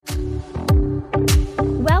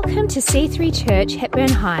to C3 Church, Hepburn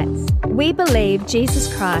Heights. We believe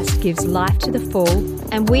Jesus Christ gives life to the full,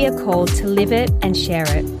 and we are called to live it and share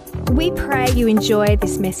it. We pray you enjoy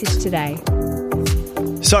this message today.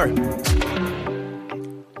 So,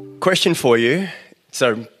 question for you.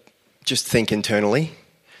 So, just think internally.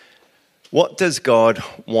 What does God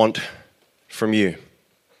want from you?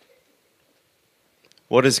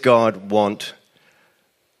 What does God want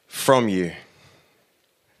from you?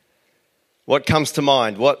 What comes to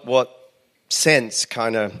mind? What sense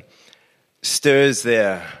kind of stirs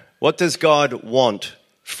there? What does God want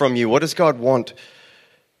from you? What does God want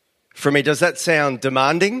from me? Does that sound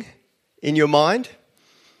demanding in your mind?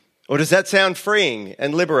 Or does that sound freeing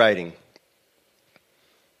and liberating?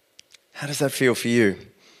 How does that feel for you?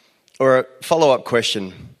 Or a follow-up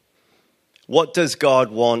question. What does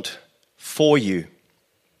God want for you?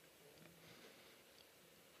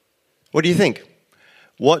 What do you think?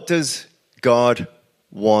 What does God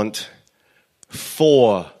want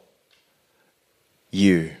for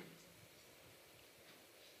you?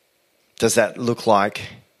 Does that look like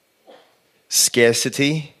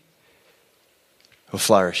scarcity or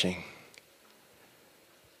flourishing?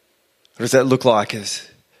 What does that look like? Is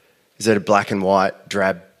that a black and white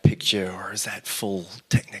drab picture, or is that full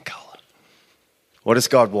technicolor? What does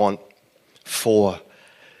God want for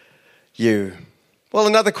you? Well,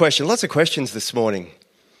 another question. Lots of questions this morning.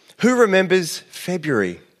 Who remembers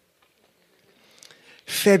February?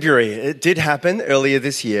 February. It did happen earlier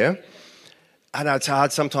this year. I know it's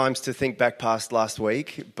hard sometimes to think back past last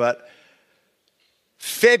week, but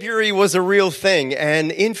February was a real thing.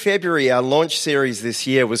 And in February, our launch series this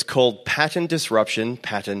year was called Pattern Disruption,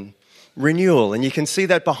 Pattern Renewal. And you can see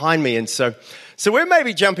that behind me. And so we're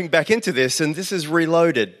maybe jumping back into this, and this is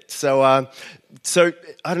reloaded. So I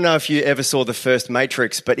don't know if you ever saw the first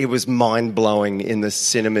Matrix, but it was mind-blowing in the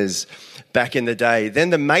cinemas back in the day. Then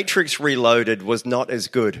the Matrix Reloaded was not as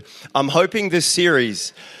good. I'm hoping this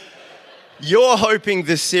series, you're hoping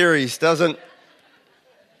this series doesn't.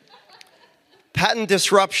 Pattern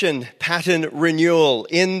disruption, pattern renewal.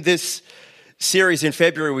 In this series in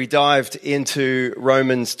February, we dived into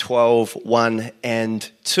Romans 12, 1 and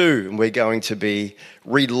 2. And we're going to be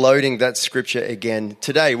reloading that scripture again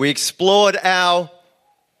today. We explored our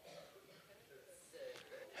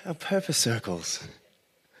purpose circles.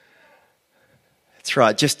 That's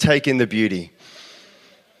right, just take in the beauty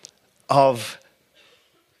of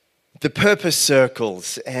the purpose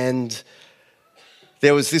circles. And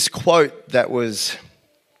there was this quote that was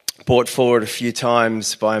brought forward a few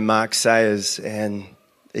times by Mark Sayers. And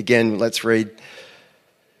again, let's read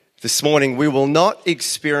this morning. We will not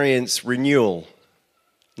experience renewal.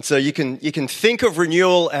 And so you can think of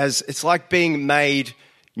renewal as it's like being made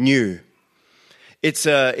new. It's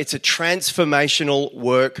a transformational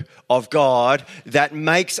work of God that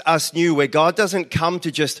makes us new, where God doesn't come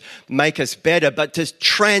to just make us better, but to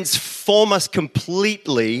transform us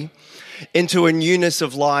completely into a newness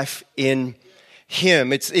of life in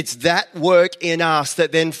Him. It's that work in us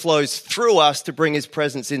that then flows through us to bring His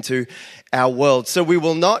presence into our world. So we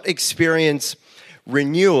will not experience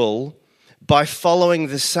renewal by following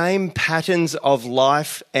the same patterns of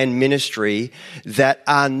life and ministry that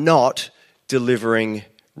are not delivering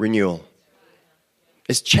renewal.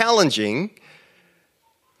 It's challenging,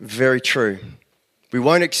 very true. We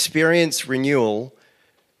won't experience renewal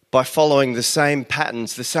by following the same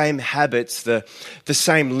patterns, the same habits, the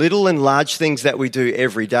same little and large things that we do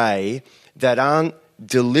every day that aren't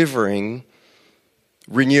delivering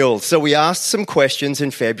renewal. So we asked some questions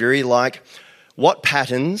in February like, what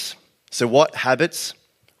patterns, so what habits,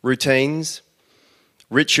 routines,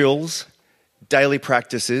 rituals, daily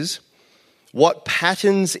practices, what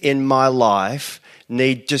patterns in my life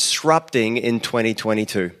need disrupting in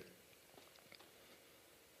 2022?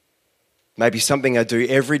 Maybe something I do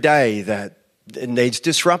every day that needs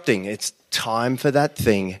disrupting. It's time for that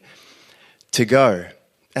thing to go.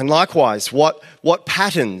 And likewise, what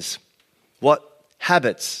patterns, what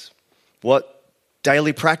habits, what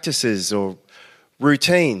daily practices or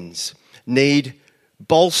routines need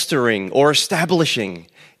bolstering or establishing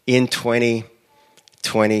in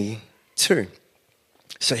 2022?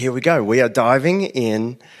 So here we go. We are diving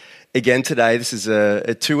in again today. This is a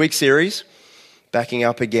 2-week series, backing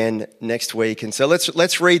up again next week. And so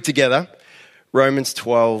let's read together Romans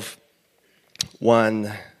 12,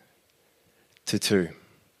 1 to 2.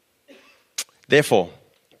 Therefore,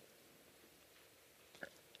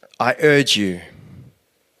 I urge you,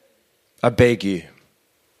 I beg you.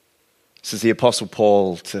 This is the Apostle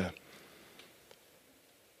Paul to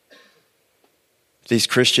these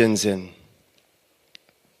Christians in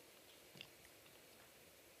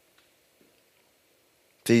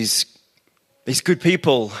these good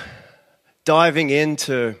people diving in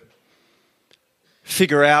to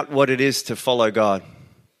figure out what it is to follow God.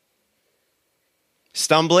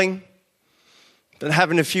 Stumbling, but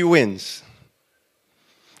having a few wins.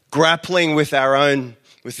 Grappling with their own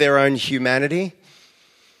humanity.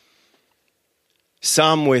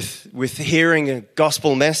 Some with hearing a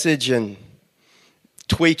gospel message and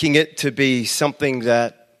tweaking it to be something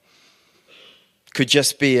that could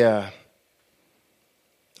just be a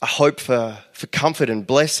hope for comfort and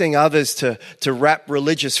blessing. Others to wrap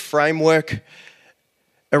religious framework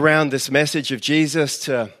around this message of Jesus,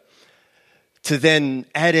 to then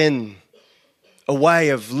add in a way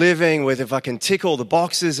of living with, if I can tick all the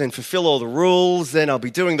boxes and fulfill all the rules, then I'll be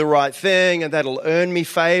doing the right thing and that'll earn me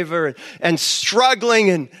favor, and struggling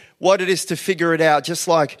in what it is to figure it out, just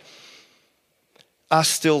like us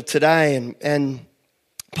still today. And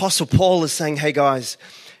Apostle Paul is saying, hey guys,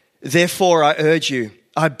 therefore I urge you,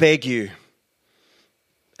 I beg you.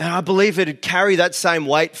 And I believe it'd carry that same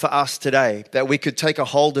weight for us today, that we could take a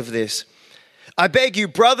hold of this. I beg you,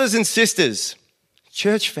 brothers and sisters,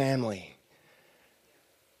 church family,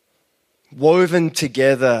 woven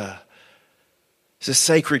together as a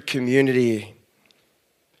sacred community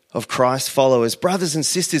of Christ followers, brothers and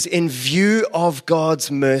sisters, in view of God's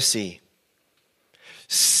mercy,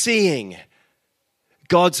 seeing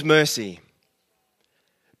God's mercy,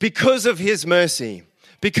 because of his mercy,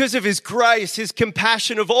 because of his grace, his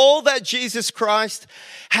compassion, of all that Jesus Christ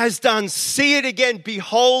has done. See it again.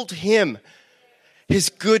 Behold him, his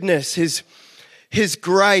goodness, his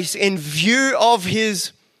grace, in view of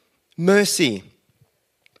his mercy.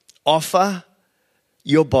 Offer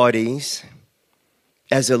your bodies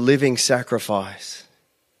as a living sacrifice.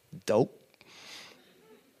 Dope.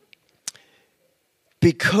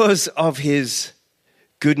 Because of his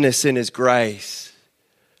goodness and his grace,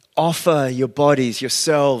 offer your bodies,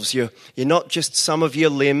 yourselves. You're not just some of your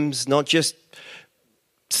limbs, not just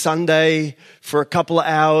Sunday for a couple of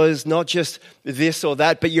hours, not just this or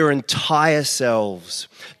that, but your entire selves.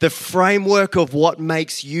 The framework of what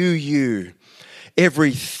makes you, you.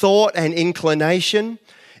 Every thought and inclination,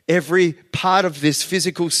 every part of this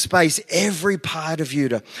physical space, every part of you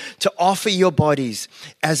to offer your bodies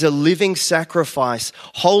as a living sacrifice,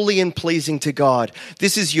 holy and pleasing to God.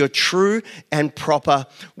 This is your true and proper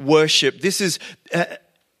worship. This is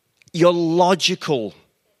your logical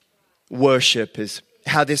worship, is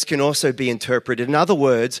how this can also be interpreted. In other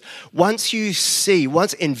words, once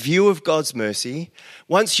in view of God's mercy,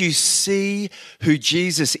 once you see who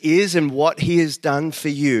Jesus is and what he has done for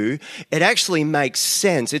you, it actually makes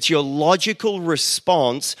sense. It's your logical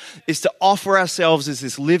response is to offer ourselves as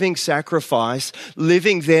this living sacrifice,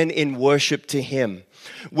 living then in worship to him.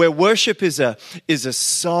 Where worship is a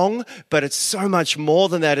song, but it's so much more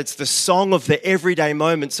than that. It's the song of the everyday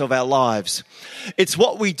moments of our lives. It's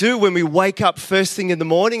what we do when we wake up first thing in the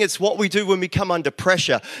morning. It's what we do when we come under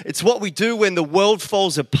pressure. It's what we do when the world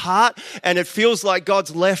falls apart and it feels like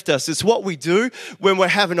God's left us. It's what we do when we're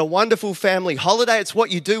having a wonderful family holiday. It's what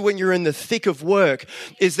you do when you're in the thick of work,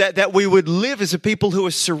 is that we would live as a people who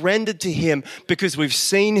are surrendered to him because we've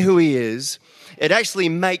seen who he is. It actually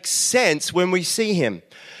makes sense when we see him.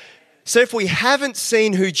 So if we haven't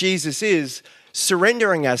seen who Jesus is,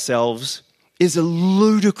 surrendering ourselves is a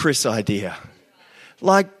ludicrous idea.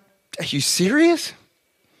 Like, are you serious?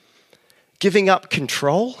 Giving up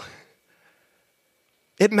control?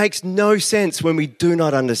 It makes no sense when we do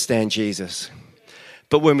not understand Jesus.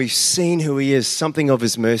 But when we've seen who he is, something of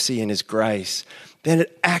his mercy and his grace, then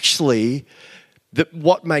it actually,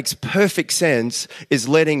 what makes perfect sense is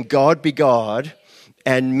letting God be God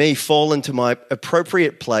and me fall into my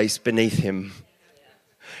appropriate place beneath him.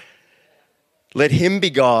 Let him be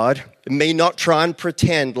God, and me not try and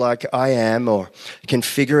pretend like I am or can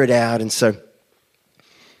figure it out. And so,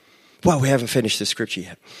 well, we haven't finished the scripture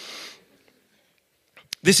yet.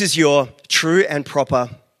 This is your true and proper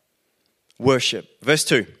worship. Verse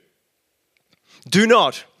 2. Do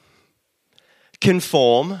not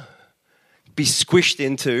conform, be squished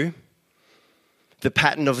into the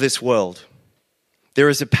pattern of this world. There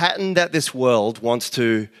is a pattern that this world wants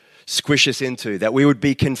to squish us into, that we would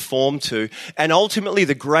be conformed to. And ultimately,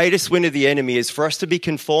 the greatest win of the enemy is for us to be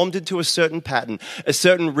conformed into a certain pattern, a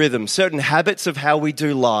certain rhythm, certain habits of how we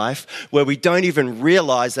do life, where we don't even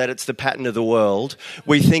realize that it's the pattern of the world.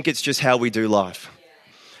 We think it's just how we do life.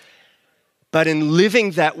 But in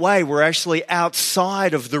living that way, we're actually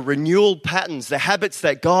outside of the renewal patterns, the habits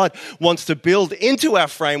that God wants to build into our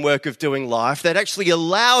framework of doing life that actually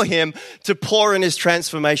allow him to pour in his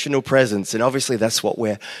transformational presence. And obviously that's what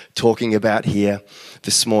we're talking about here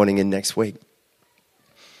this morning and next week.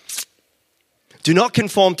 Do not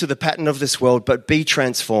conform to the pattern of this world, but be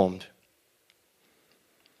transformed.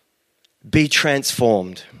 Be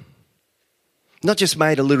transformed. Not just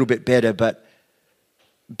made a little bit better, but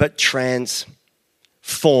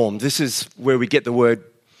transformed. This is where we get the word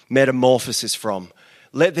metamorphosis from.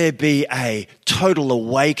 Let there be a total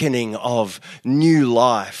awakening of new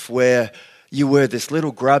life where you were this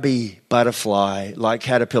little grubby butterfly, like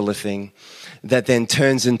caterpillar thing, that then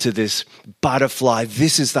turns into this butterfly.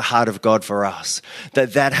 This is the heart of God for us,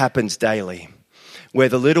 that happens daily. Where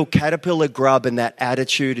the little caterpillar grub and that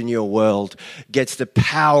attitude in your world gets the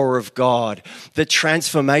power of God, the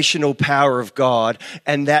transformational power of God,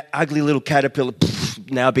 and that ugly little caterpillar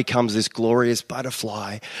now becomes this glorious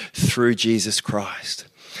butterfly through Jesus Christ.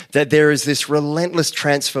 That there is this relentless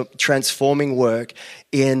transforming work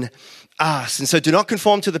in us. And so do not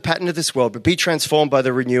conform to the pattern of this world, but be transformed by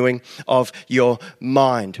the renewing of your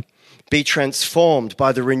mind. Be transformed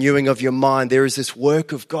by the renewing of your mind. There is this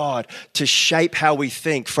work of God to shape how we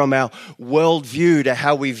think, from our worldview to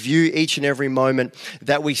how we view each and every moment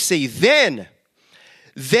that we see. Then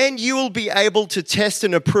you will be able to test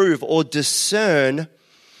and approve or discern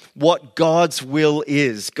what God's will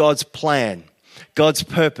is, God's plan, God's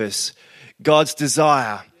purpose, God's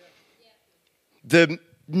desire. The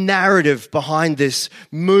narrative behind this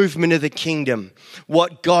movement of the kingdom,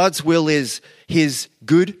 what God's will is, his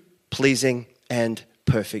good, pleasing, and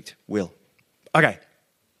perfect will. Okay.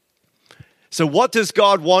 So what does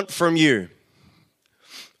God want from you?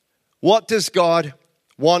 What does God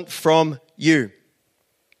want from you?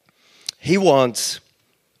 He wants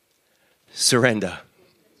surrender.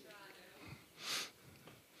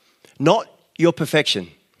 Not your perfection.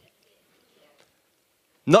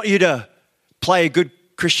 Not you to play a good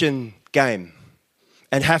Christian game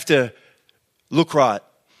and have to look right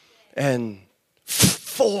and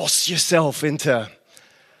force yourself into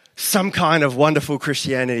some kind of wonderful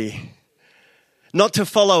Christianity. Not to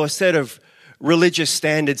follow a set of religious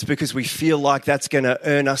standards because we feel like that's going to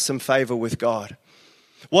earn us some favor with God.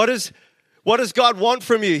 What does God want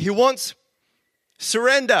from you? He wants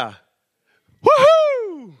surrender.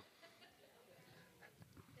 Woohoo!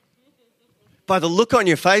 By the look on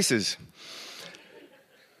your faces,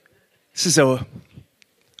 this is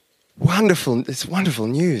wonderful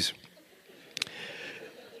news.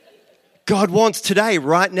 God wants today,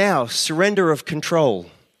 right now, surrender of control.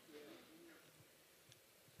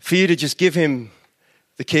 For you to just give him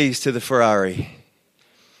the keys to the Ferrari,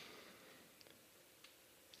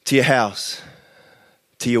 to your house,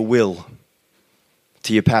 to your will,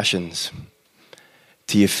 to your passions,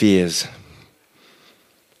 to your fears,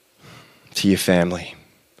 to your family,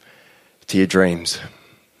 to your dreams,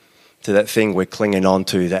 to that thing we're clinging on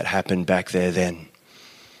to that happened back there then.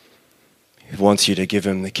 He wants you to give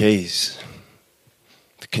him the keys,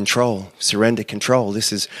 the control, surrender control.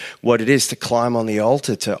 This is what it is to climb on the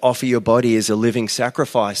altar, to offer your body as a living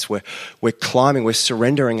sacrifice. We're climbing, we're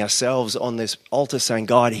surrendering ourselves on this altar saying,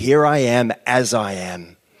 God, here I am as I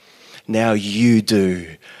am. Now you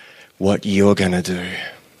do what you're going to do.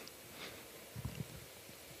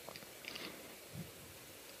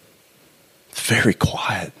 It's very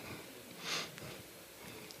quiet.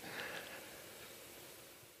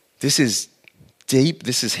 This is deep,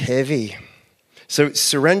 this is heavy. So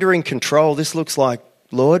surrendering control, this looks like,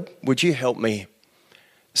 Lord, would you help me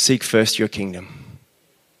seek first your kingdom,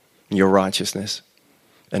 your righteousness?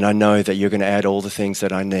 And I know that you're going to add all the things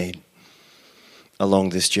that I need along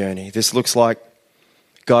this journey. This looks like,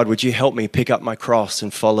 God, would you help me pick up my cross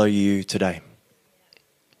and follow you today?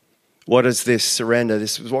 What is this surrender?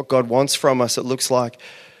 This is what God wants from us. It looks like,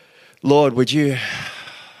 Lord, would you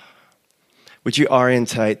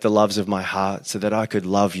orientate the loves of my heart so that I could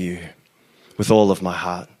love you with all of my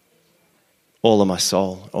heart, all of my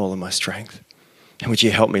soul, all of my strength? And would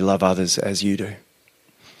you help me love others as you do?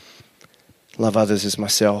 Love others as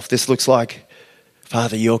myself. This looks like,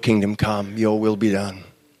 Father, your kingdom come, your will be done.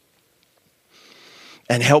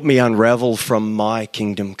 And help me unravel from my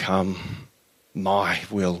kingdom come, my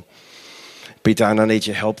will be done. I need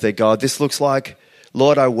your help there, God. This looks like,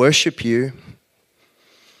 Lord, I worship you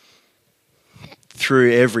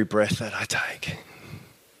through every breath that I take.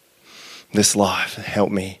 This life,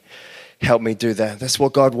 help me do that. That's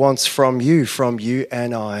what God wants from you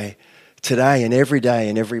and I today and every day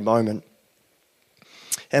and every moment.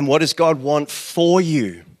 And what does God want for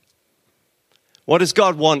you? What does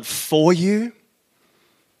God want for you?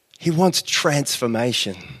 He wants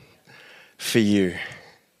transformation for you.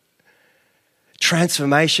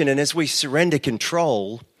 Transformation, and as we surrender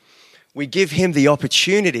control, we give him the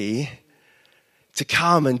opportunity to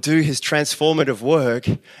come and do his transformative work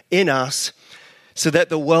in us so that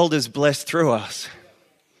the world is blessed through us.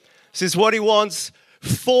 This is what he wants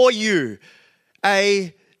for you.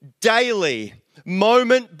 A daily,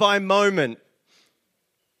 moment by moment,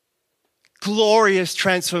 glorious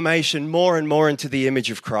transformation more and more into the image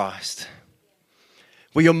of Christ.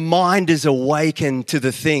 Where your mind is awakened to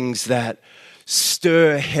the things that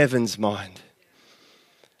stir heaven's mind.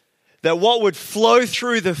 That what would flow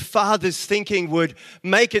through the Father's thinking would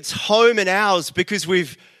make its home in ours because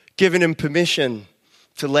we've given him permission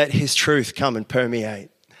to let his truth come and permeate.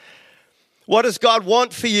 What does God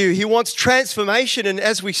want for you? He wants transformation. And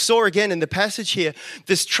as we saw again in the passage here,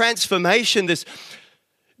 this transformation, this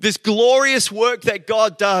glorious work that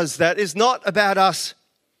God does that is not about us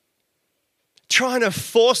trying to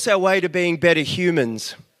force our way to being better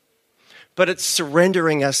humans, but it's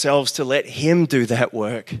surrendering ourselves to let him do that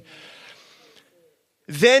work.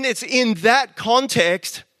 Then it's in that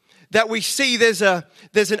context that we see there's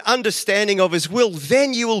an understanding of his will.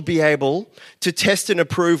 Then you will be able to test and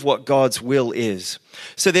approve what God's will is.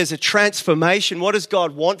 So there's a transformation. What does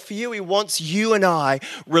God want for you? He wants you and I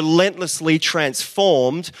relentlessly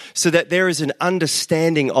transformed so that there is an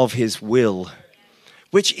understanding of his will,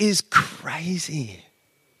 which is crazy.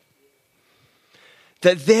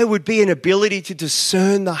 That there would be an ability to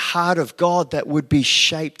discern the heart of God that would be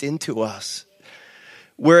shaped into us.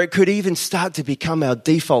 Where it could even start to become our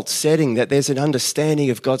default setting, that there's an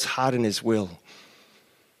understanding of God's heart and his will.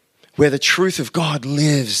 Where the truth of God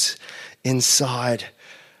lives inside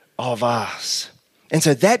of us. And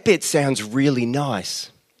so that bit sounds really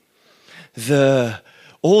nice.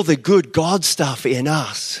 All the good God stuff in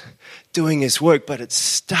us doing his work, but it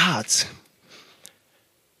starts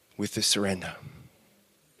with the surrender.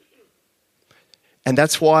 And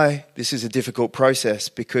that's why this is a difficult process,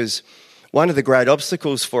 because one of the great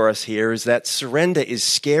obstacles for us here is that surrender is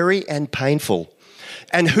scary and painful.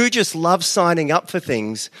 And who just loves signing up for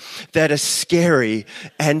things that are scary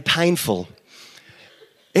and painful?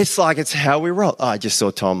 It's like it's how we roll. Oh, I just saw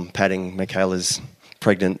Tom patting Michaela's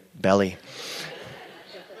pregnant belly.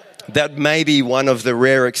 That may be one of the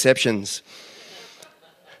rare exceptions.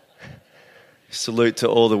 Salute to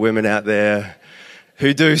all the women out there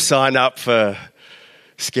who do sign up for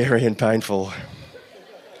scary and painful.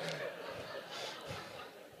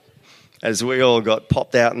 As we all got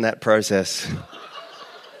popped out in that process.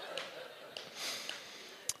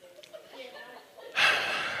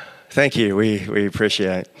 Thank you, we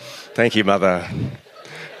appreciate. Thank you, Mother.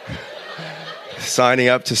 Signing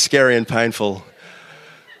up to scary and painful.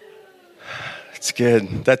 It's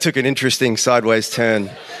good. That took an interesting sideways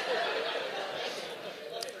turn.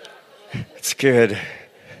 It's good.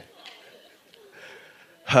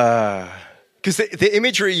 Because the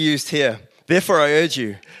imagery used here, therefore I urge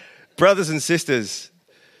you, brothers and sisters,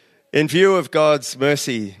 in view of God's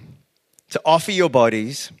mercy, to offer your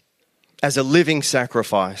bodies as a living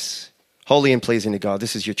sacrifice, holy and pleasing to God.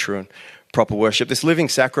 This is your true and proper worship. This living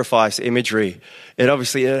sacrifice imagery, it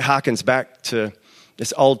harkens back to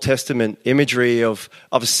this Old Testament imagery of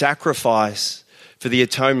sacrifice for the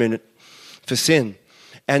atonement for sin.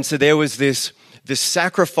 And so there was this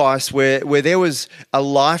sacrifice where there was a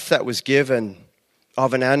life that was given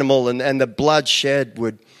of an animal, and the blood shed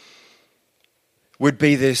would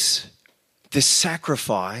be this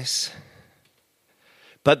sacrifice.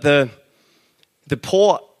 But the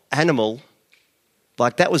poor animal,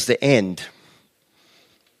 like that was the end.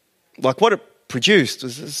 Like what it produced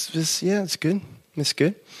was this, yeah, it's good. It's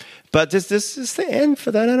good. But this is the end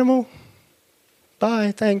for that animal.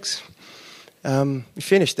 Bye, thanks. You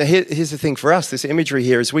finished. Now here's the thing for us, this imagery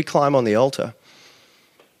here, as we climb on the altar,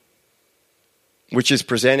 which is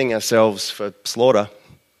presenting ourselves for slaughter,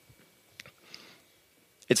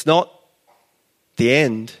 it's not the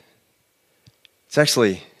end. It's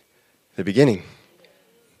actually the beginning.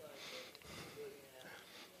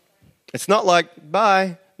 It's not like,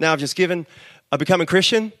 bye, now I've become a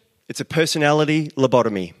Christian. It's a personality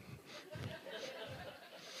lobotomy.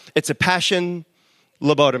 It's a passion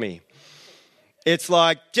lobotomy. It's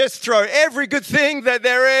like, just throw every good thing that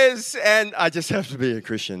there is and I just have to be a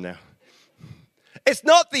Christian now. It's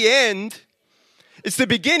not the end. It's the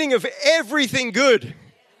beginning of everything good,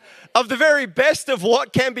 of the very best of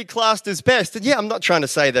what can be classed as best. And yeah, I'm not trying to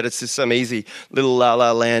say that it's just some easy little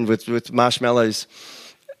la-la land with marshmallows.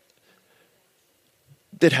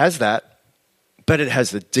 It has that, but it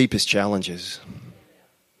has the deepest challenges.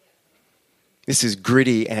 This is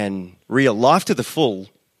gritty and real. Life to the full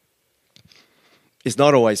is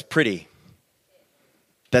not always pretty.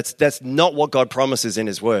 That's not what God promises in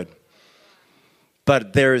his word.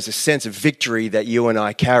 But there is a sense of victory that you and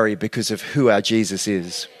I carry because of who our Jesus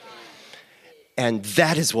is. And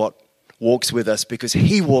that is what walks with us because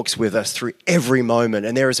he walks with us through every moment.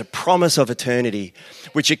 And there is a promise of eternity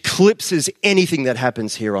which eclipses anything that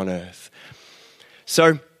happens here on earth.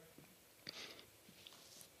 So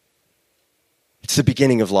it's the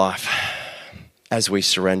beginning of life as we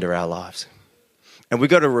surrender our lives. And we've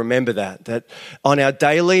got to remember that on our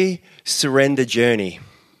daily surrender journey,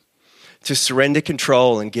 to surrender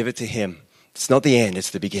control and give it to him, it's not the end,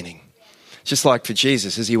 it's the beginning. Just like for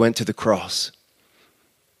Jesus as he went to the cross.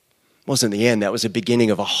 It wasn't the end, that was the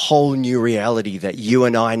beginning of a whole new reality that you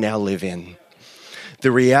and I now live in.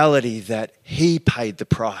 The reality that he paid the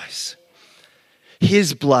price.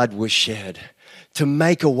 His blood was shed to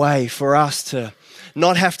make a way for us to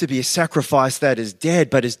not have to be a sacrifice that is dead,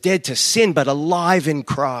 but is dead to sin, but alive in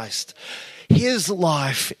Christ. His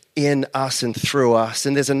life in us and through us.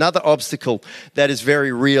 And there's another obstacle that is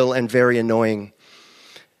very real and very annoying.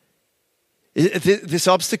 This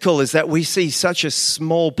obstacle is that we see such a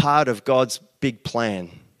small part of God's big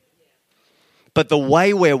plan. But the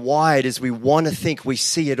way we're wired is we want to think we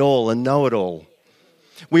see it all and know it all.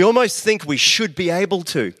 We almost think we should be able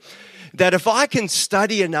to. That if I can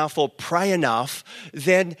study enough or pray enough,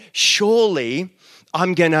 then surely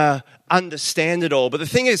I'm going to understand it all. But the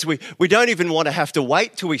thing is, we don't even want to have to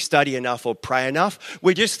wait till we study enough or pray enough.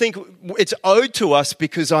 We just think it's owed to us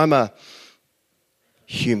because I'm a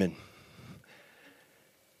human.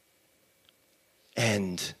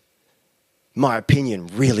 And my opinion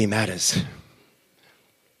really matters.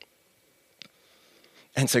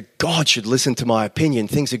 And so God should listen to my opinion.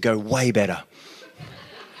 Things would go way better.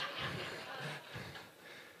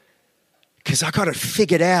 Because I got it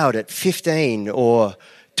figured out at 15 or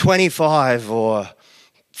 25 or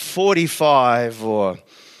 45 or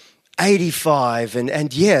 85.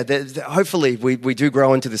 And yeah, hopefully we do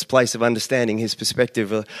grow into this place of understanding his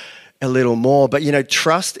perspective a little more. But, you know,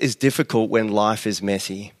 trust is difficult when life is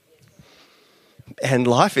messy. And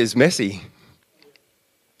life is messy.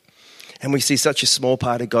 And we see such a small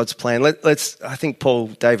part of God's plan. I think Paul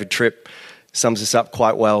David Tripp sums this up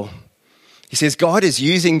quite well. He says, God is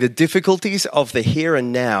using the difficulties of the here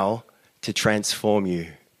and now to transform you.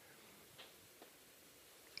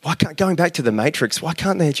 Going back to the Matrix, why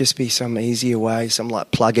can't there just be some easier way, some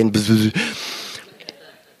like plug-in?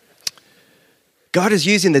 God is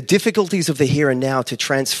using the difficulties of the here and now to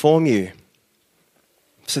transform you.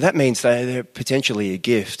 So that means they're potentially a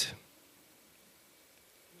gift.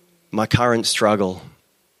 My current struggle,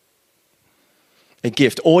 a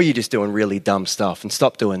gift, or you're just doing really dumb stuff, and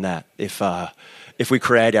stop doing that if we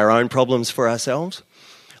create our own problems for ourselves.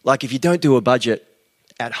 Like if you don't do a budget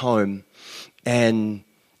at home and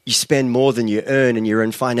you spend more than you earn and you're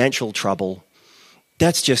in financial trouble,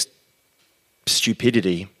 that's just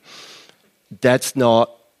stupidity. That's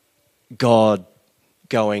not God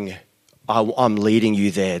going, I'm leading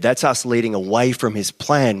you there. That's us leading away from his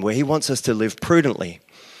plan where he wants us to live prudently.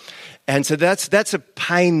 And so that's a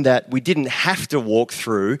pain that we didn't have to walk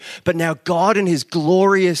through, but now God in his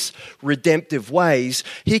glorious redemptive ways,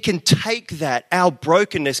 he can take that, our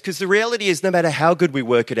brokenness, because the reality is no matter how good we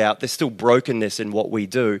work it out, there's still brokenness in what we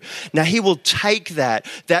do. Now he will take that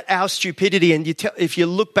our stupidity, and if you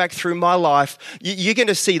look back through my life, you're going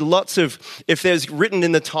to see lots of, if there's written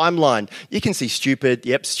in the timeline, you can see stupid,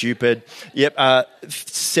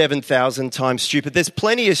 7,000 times stupid. There's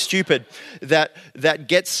plenty of stupid that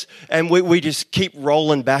gets, and we just keep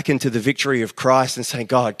rolling back into the victory of Christ and saying,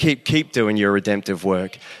 God, keep doing your redemptive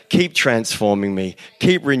work. Keep transforming me.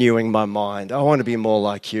 Keep renewing my mind. I want to be more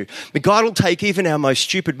like you. But God will take even our most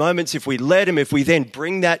stupid moments if we let him, if we then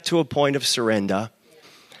bring that to a point of surrender,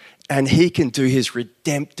 and he can do his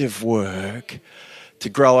redemptive work to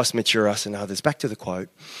grow us, mature us, and others. Back to the quote.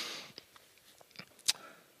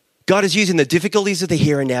 God is using the difficulties of the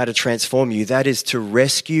here and now to transform you. That is to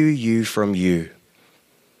rescue you from you.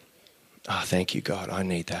 Oh, thank you, God. I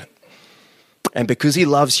need that. And because he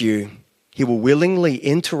loves you, he will willingly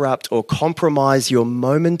interrupt or compromise your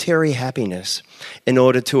momentary happiness in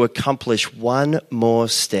order to accomplish one more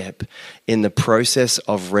step in the process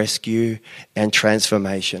of rescue and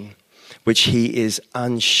transformation, which he is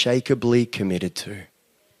unshakably committed to.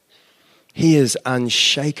 He is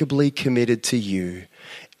unshakably committed to you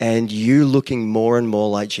and you looking more and more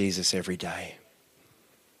like Jesus every day.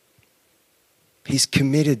 He's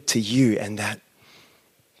committed to you and that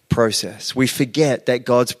process. We forget that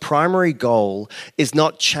God's primary goal is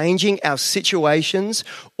not changing our situations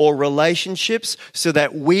or relationships so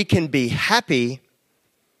that we can be happy,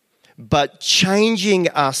 but changing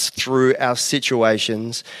us through our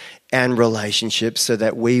situations and relationships so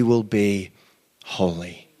that we will be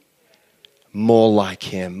holy, more like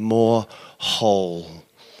him, more whole.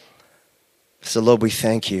 So Lord, we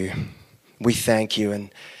thank you we thank you.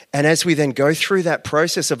 And as we then go through that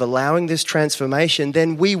process of allowing this transformation,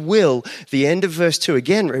 then we will, the end of verse 2,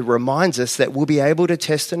 again, it reminds us that we'll be able to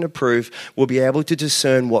test and approve, we'll be able to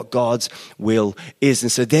discern what God's will is.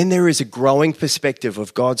 And so then there is a growing perspective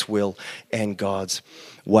of God's will and God's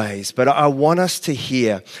ways. But I want us to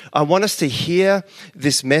hear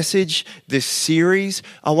this message, this series.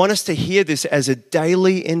 I want us to hear this as a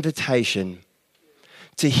daily invitation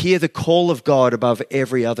to hear the call of God above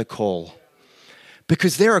every other call.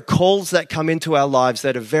 Because there are calls that come into our lives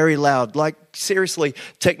that are very loud. Like, seriously,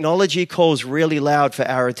 technology calls really loud for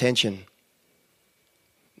our attention.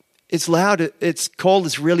 It's loud. Its call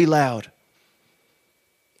is really loud.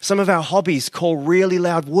 Some of our hobbies call really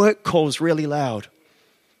loud. Work calls really loud.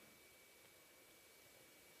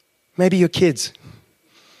 Maybe your kids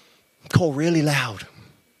call really loud.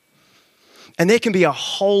 And there can be a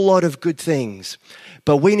whole lot of good things.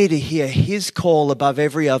 But we need to hear his call above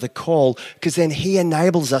every other call, because then he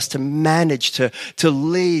enables us to manage, to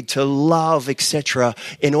lead, to love, etc.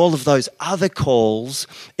 in all of those other calls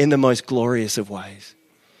in the most glorious of ways.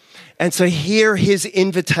 And so hear his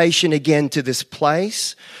invitation again to this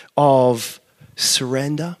place of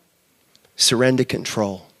surrender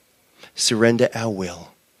control, surrender our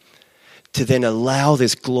will, to then allow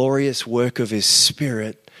this glorious work of his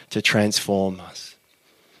Spirit to transform us.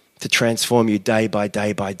 To transform you day by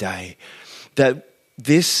day by day. That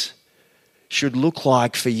this should look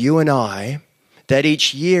like for you and I, that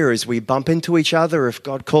each year as we bump into each other, if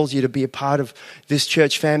God calls you to be a part of this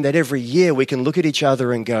church fam, that every year we can look at each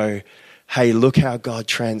other and go, hey, look how God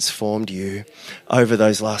transformed you over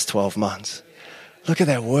those last 12 months. Look at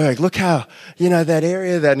that work. Look how, that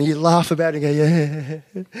area that, and you laugh about it and go, yeah.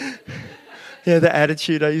 Yeah, the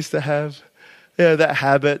attitude I used to have. Yeah, that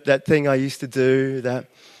habit, that thing I used to do, that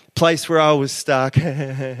place where I was stuck.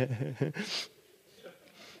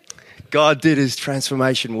 God did his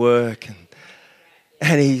transformation work,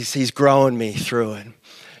 and he's growing me through it.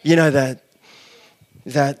 You know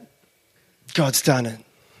that God's done it.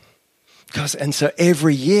 And so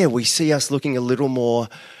every year we see us looking a little more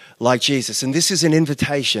like Jesus. And this is an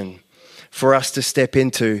invitation for us to step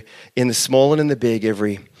into in the small and in the big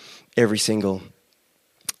every single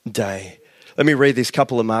day. Let me read these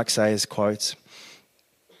couple of Mark Sayers quotes.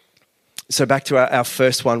 So back to our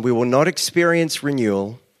first one. We will not experience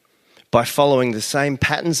renewal by following the same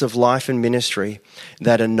patterns of life and ministry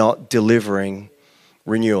that are not delivering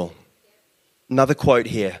renewal. Another quote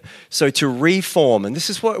here. So to reform, and this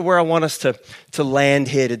is where I want us to land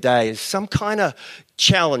here today, is some kind of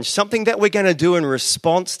challenge, something that we're going to do in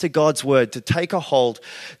response to God's word, to take a hold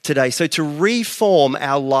today. So to reform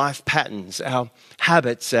our life patterns, our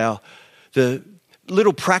habits, the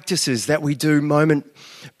little practices that we do moment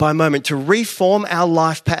by moment, to reform our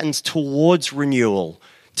life patterns towards renewal,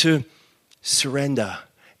 to surrender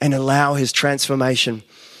and allow his transformation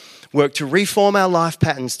work, to reform our life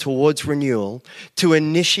patterns towards renewal, to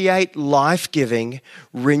initiate life-giving,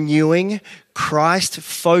 renewing,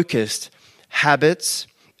 Christ-focused habits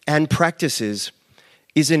and practices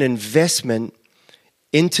is an investment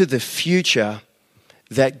into the future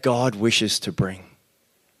that God wishes to bring.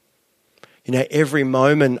 Every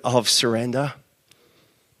moment of surrendering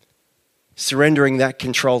that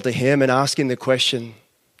control to him and asking the question,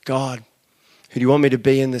 God, who do you want me to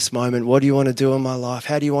be in this moment? What do you want to do in my life?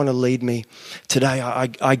 How do you want to lead me today?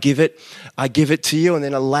 I give it to you, and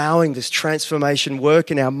then allowing this transformation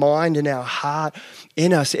work in our mind and our heart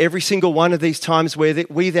in us. Every single one of these times where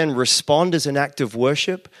we then respond as an act of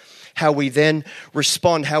worship, how we then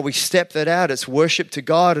respond, how we step that out. It's worship to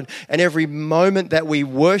God. And every moment that we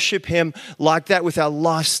worship him like that with our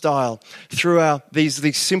lifestyle, through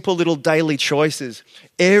these simple little daily choices,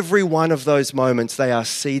 every one of those moments, they are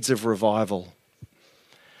seeds of revival.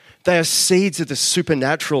 They are seeds of the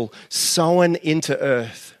supernatural sown into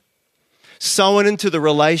earth, sown into the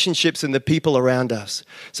relationships and the people around us.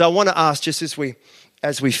 So I want to ask, just as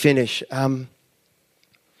we finish,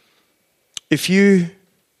 if you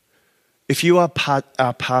are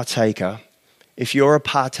a partaker, if you're a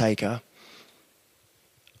partaker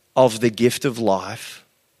of the gift of life,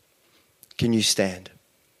 can you stand?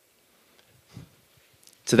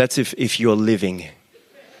 So that's if you're living,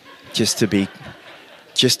 just to be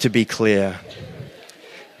clear.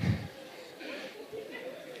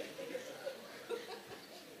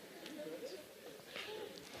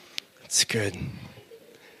 It's good.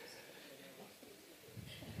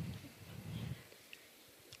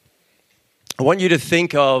 I want you to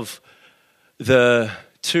think of the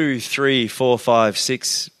 2, 3, 4, 5,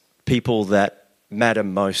 6 people that matter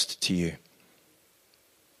most to you.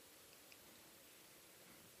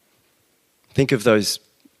 Think of those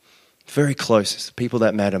very closest, the people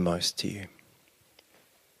that matter most to you.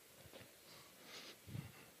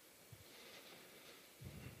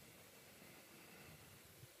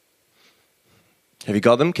 Have you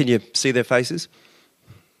got them? Can you see their faces?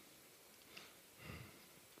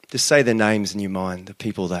 Just say their names in your mind, the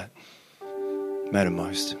people that matter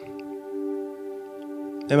most.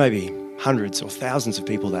 There may be hundreds or thousands of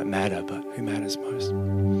people that matter, but who matters most?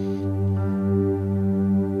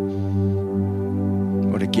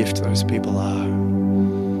 What a gift those people are.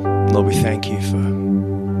 Lord, we thank you for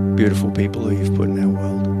beautiful people who you've put in our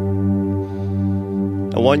world.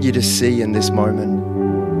 I want you to see in this moment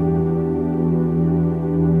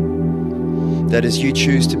that as you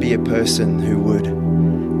choose to be a person who would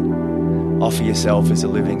offer yourself as a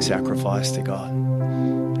living sacrifice to God,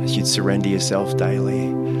 as you'd surrender yourself daily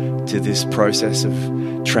to this process of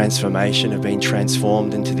transformation, of being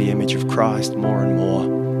transformed into the image of Christ more and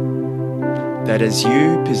more, that as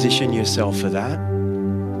you position yourself for that,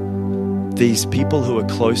 these people who are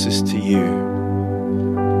closest to you,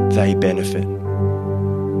 they benefit.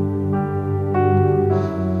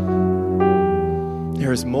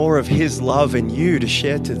 There is more of His love in you to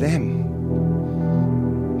share to them.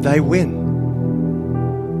 They win.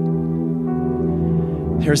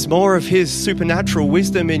 There is more of His supernatural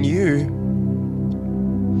wisdom in you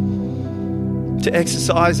to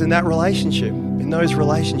exercise in that relationship, in those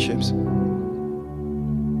relationships.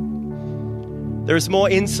 There is more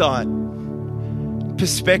insight,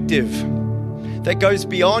 perspective that goes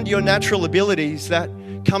beyond your natural abilities, that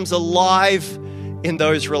comes alive in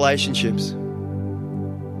those relationships.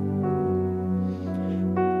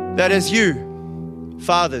 That as you,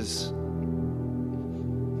 fathers,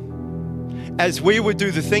 as we would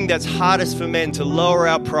do the thing that's hardest for men, to lower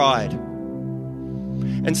our pride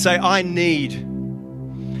and say, I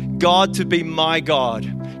need God to be my God.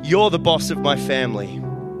 You're the boss of my family.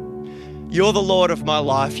 You're the Lord of my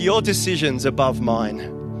life. Your decisions above mine.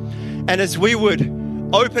 And as we would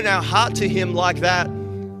open our heart to Him like that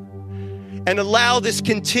and allow this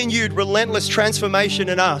continued relentless transformation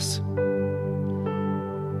in us,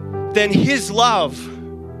 then His love,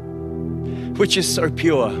 which is so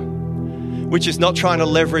pure, which is not trying to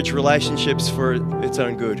leverage relationships for its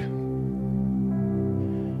own good,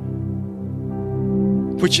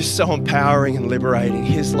 which is so empowering and liberating,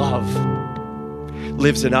 His love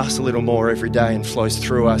lives in us a little more every day and flows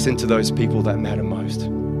through us into those people that matter most.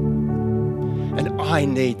 And I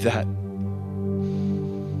need that.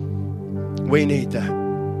 We need that.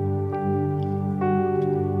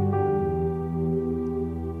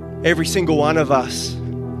 Every single one of us,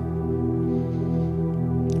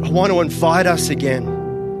 I want to invite us again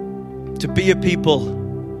to be a people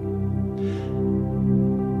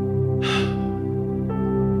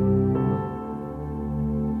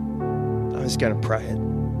I'm just going to pray it.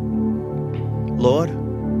 Lord,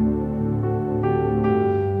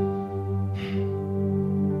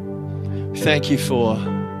 thank you for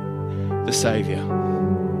the Savior.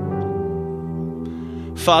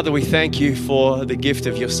 Father, we thank you for the gift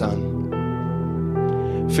of your Son,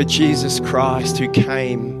 for Jesus Christ, who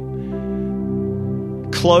came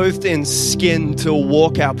clothed in skin to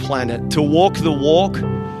walk our planet, to walk the walk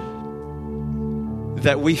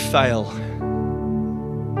that we fail,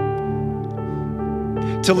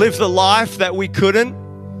 to live the life that we couldn't,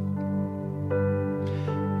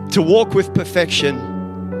 to walk with perfection,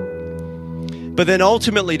 but then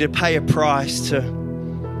ultimately to pay a price to...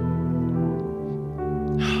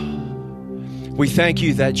 We thank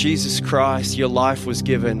you that Jesus Christ, your life was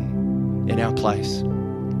given in our place.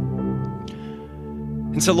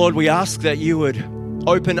 And so, Lord, we ask that you would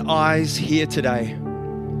open eyes here today,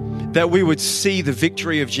 that we would see the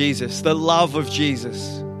victory of Jesus, the love of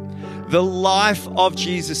Jesus, the life of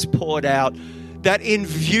Jesus poured out, that in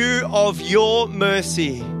view of your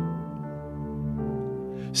mercy,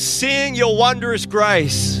 seeing your wondrous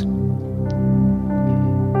grace,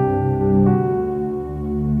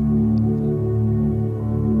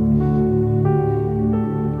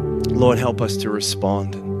 Lord, help us to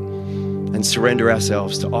respond and surrender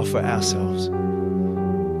ourselves, to offer ourselves.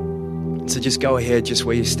 So just go ahead, just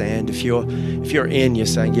where you stand. If you're in, you're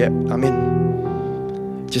saying, yep, I'm in.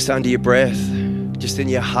 Just under your breath, just in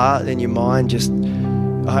your heart, in your mind, just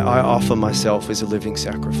I offer myself as a living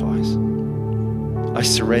sacrifice. I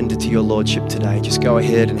surrender to your Lordship today. Just go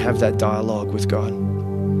ahead and have that dialogue with God.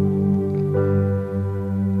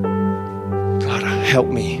 God, help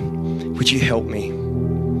me. Would you help me?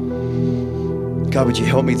 God, would you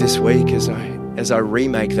help me this week as I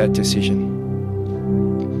remake that decision?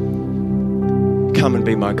 Come and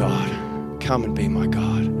be my God. Come and be my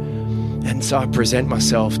God. And so I present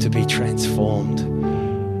myself to be transformed,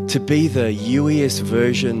 to be the youiest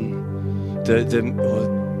version,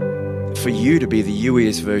 for you to be the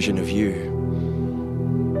youiest version of you,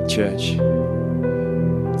 church.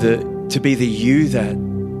 To be the you that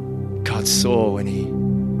God saw when He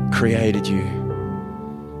created you.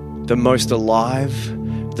 The most alive,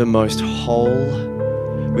 the most whole,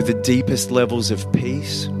 with the deepest levels of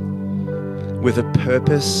peace, with a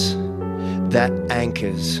purpose that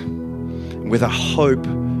anchors, with a hope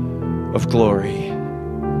of glory.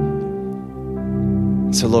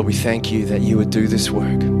 So Lord, we thank you that you would do this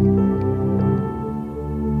work.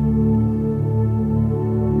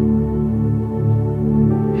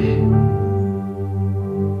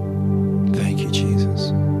 Thank you,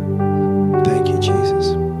 Jesus. Thank you,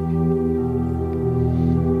 Jesus.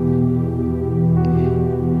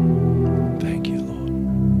 Thank you, Lord.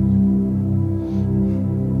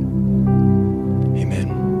 Amen.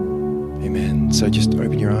 Amen. So just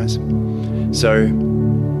open your eyes. So,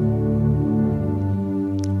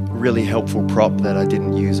 really helpful prop that I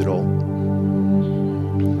didn't use at all.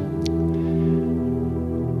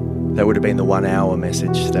 That would have been the 1 hour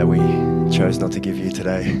message that we chose not to give you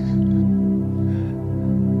today.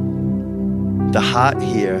 The heart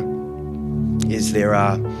here is there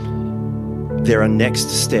are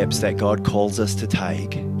next steps that God calls us to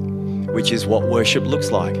take, which is what worship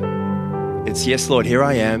looks like. It's, yes, Lord, here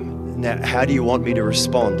I am. Now, how do you want me to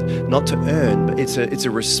respond? Not to earn, but it's a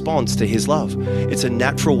response to His love. It's a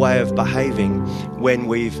natural way of behaving when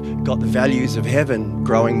we've got the values of heaven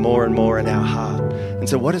growing more and more in our heart. And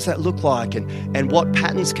so what does that look like? And what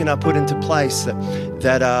patterns can I put into place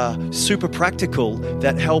that are super practical,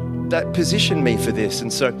 that help, that position me for this?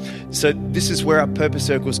 And so this is where our purpose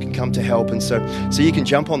circles can come to help. And so you can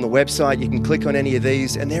jump on the website, you can click on any of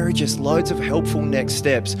these, and there are just loads of helpful next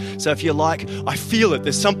steps. So if you're like, I feel it,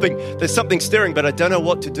 there's something stirring, but I don't know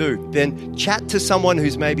what to do, then chat to someone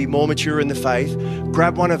who's maybe more mature in the faith,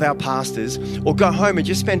 grab one of our pastors, or go home and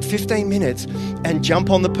just spend 15 minutes and jump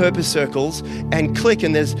on the purpose circles and click,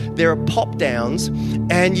 and there are pop downs,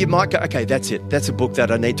 and you might go, okay, that's it. That's a book that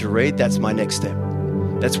I need to read. That's my next step.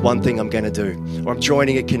 That's one thing I'm going to do. Or I'm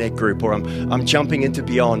joining a Connect group, or I'm jumping into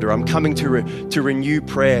Beyond, or I'm coming to renew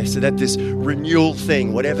prayer, so that this renewal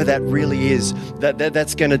thing, whatever that really is,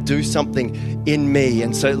 that's going to do something in me.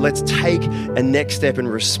 And so let's take a next step in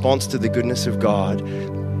response to the goodness of God.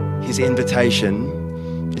 His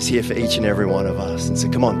invitation is here for each and every one of us. And so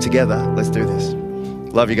come on, together, let's do this.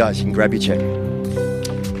 Love you guys. You can grab your check.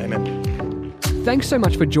 Amen. Thanks so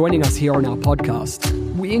much for joining us here on our podcast.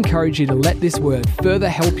 We encourage you to let this word further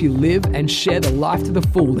help you live and share the life to the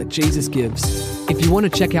full that Jesus gives. If you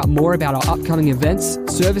want to check out more about our upcoming events,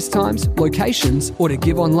 service times, locations, or to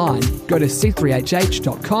give online, go to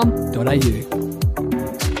c3hh.com.au.